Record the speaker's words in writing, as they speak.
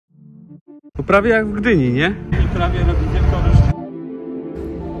To prawie jak w Gdyni, nie? I prawie robi tylko radością.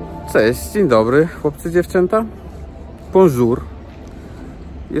 Cześć, dzień dobry chłopcy, dziewczęta. Bonjour.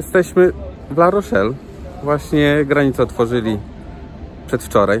 Jesteśmy w La Rochelle. Właśnie granicę otworzyli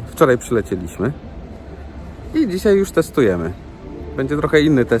przedwczoraj. Wczoraj przylecieliśmy. I dzisiaj już testujemy. Będzie trochę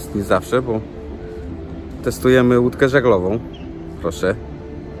inny test niż zawsze, bo testujemy łódkę żaglową. Proszę,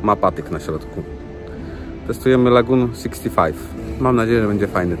 ma patyk na środku. Testujemy Lagoon 65. Mam nadzieję, że będzie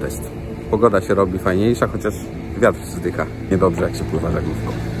fajny test. Pogoda się robi fajniejsza, chociaż wiatr zdycha. Niedobrze, jak się pływa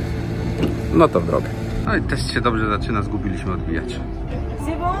żaglówką. No to w drogę. No i test się dobrze zaczyna, zgubiliśmy odbijacz.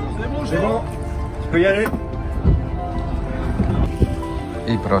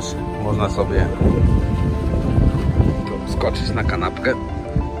 I proszę, można sobie skoczyć na kanapkę.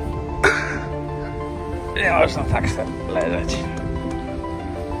 I można tak sobie leżeć.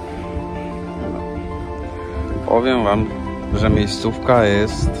 Powiem wam, że miejscówka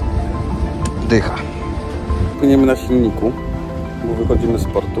jest dycha. Płyniemy na silniku, bo wychodzimy z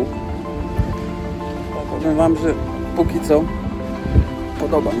portu. Powiem wam, że póki co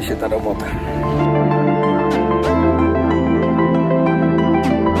podoba mi się ta robota.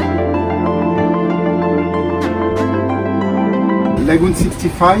 Lagoon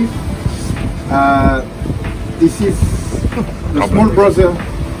 65. This is the small brother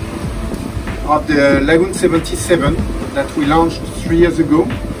of the Lagoon 77 that we launched 3 years ago.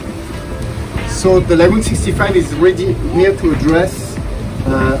 So the Lagoon 65 is ready here to address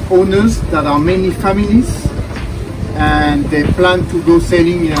owners that are mainly families and they plan to go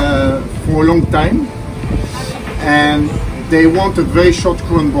sailing for a long time and they want a very short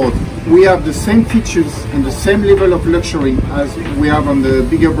crew on board. We have the same features and the same level of luxury as we have on the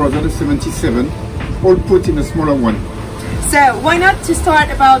bigger brother, the 77, all put in a smaller one. So why not to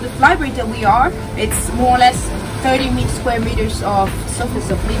start about the library that we are? It's more or less 30 square meters of surface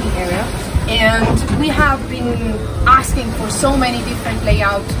of living area, and we have been asking for so many different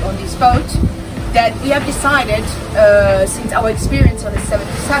layouts on this boat that we have decided, since our experience on the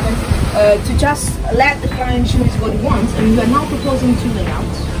 77, to just let the client choose what he wants, and we are now proposing 2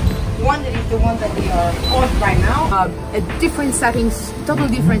 layouts. One that is the one that we are on right now, at different settings, totally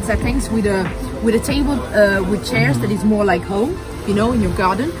different settings, with a table with chairs that is more like home, you know, in your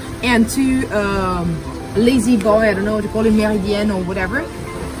garden, and 2 lazy boy, I don't know what to call it, meridienne or whatever.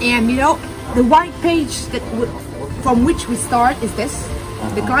 And you know, the white page that from which we start is this.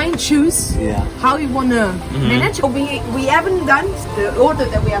 The client choose how you want to manage. We haven't done the order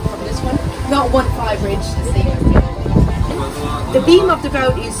that we have from this one. Not 1.5 bridge, the same. The beam of the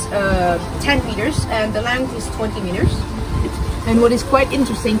boat is 10 meters and the length is 20 meters. And what is quite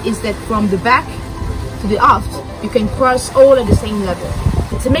interesting is that from the back to the aft, you can cross all at the same level.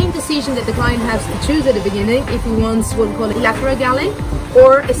 It's a main decision that the client has to choose at the beginning if he wants what we call a lateral galley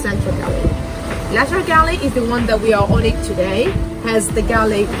or a central galley. Lateral galley is the one that we are on it today, has the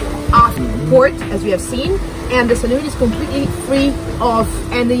galley aft port as we have seen, and the saloon is completely free of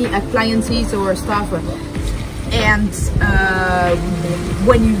any appliances or stuff. And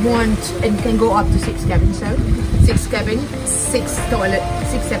when you want, and you can go up to 6 cabins, so 6 cabin, 6 toilet,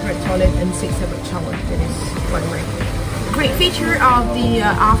 6 separate toilet and 6 separate shower. That is quite great. Great feature of the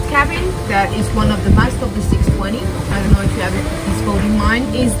aft cabin, that is one of the most of the 620. I don't know if you have this boat in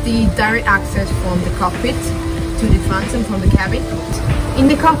mind, is the direct access from the cockpit to the transom from the cabin. In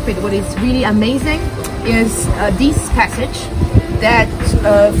the cockpit, what is really amazing is this passage. That,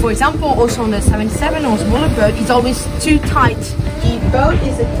 for example, also on the 77 or smaller boat, is always too tight. The boat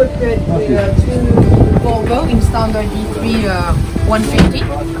is equipped with 2 Volvo in standard D3 150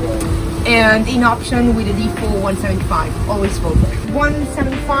 and in option with a D4 175, always Volvo.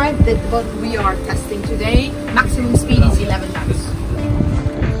 175, that boat we are testing today, maximum speed is 11 knots.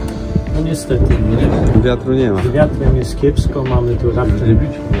 No niestety nie. Wiatru nie ma. Z wiatrem jest kiepsko, mamy tu raptem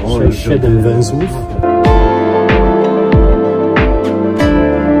 6-7 węzłów.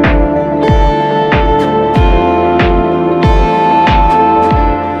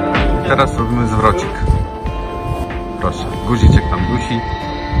 Teraz robimy zwrocik. Proszę, guziczek tam dusi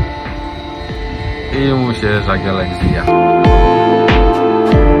i mu się żagielek zwija.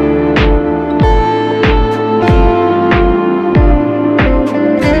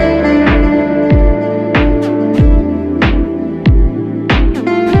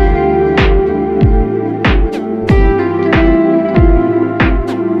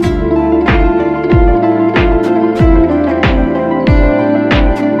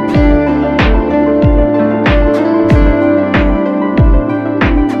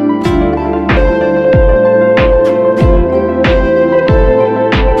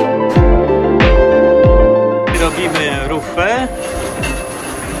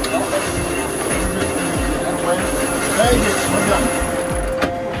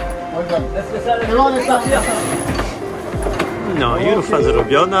 No i rufa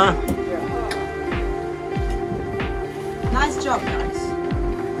zrobiona. Nice job, guys.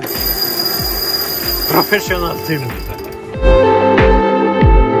 Profesjonal tym.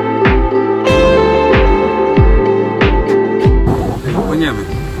 Płyniemy.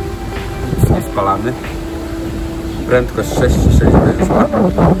 Nie spalany. Prędkość 6,6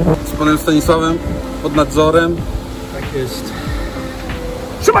 z panem Stanisławem pod nadzorem. Tak jest.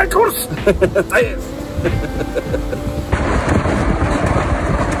 Trzymaj kurs! To jest!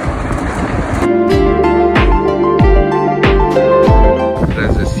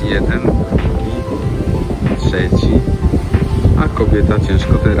 Prezes jeden, drugi, trzeci, a kobieta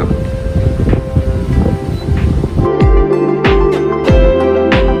ciężkotera.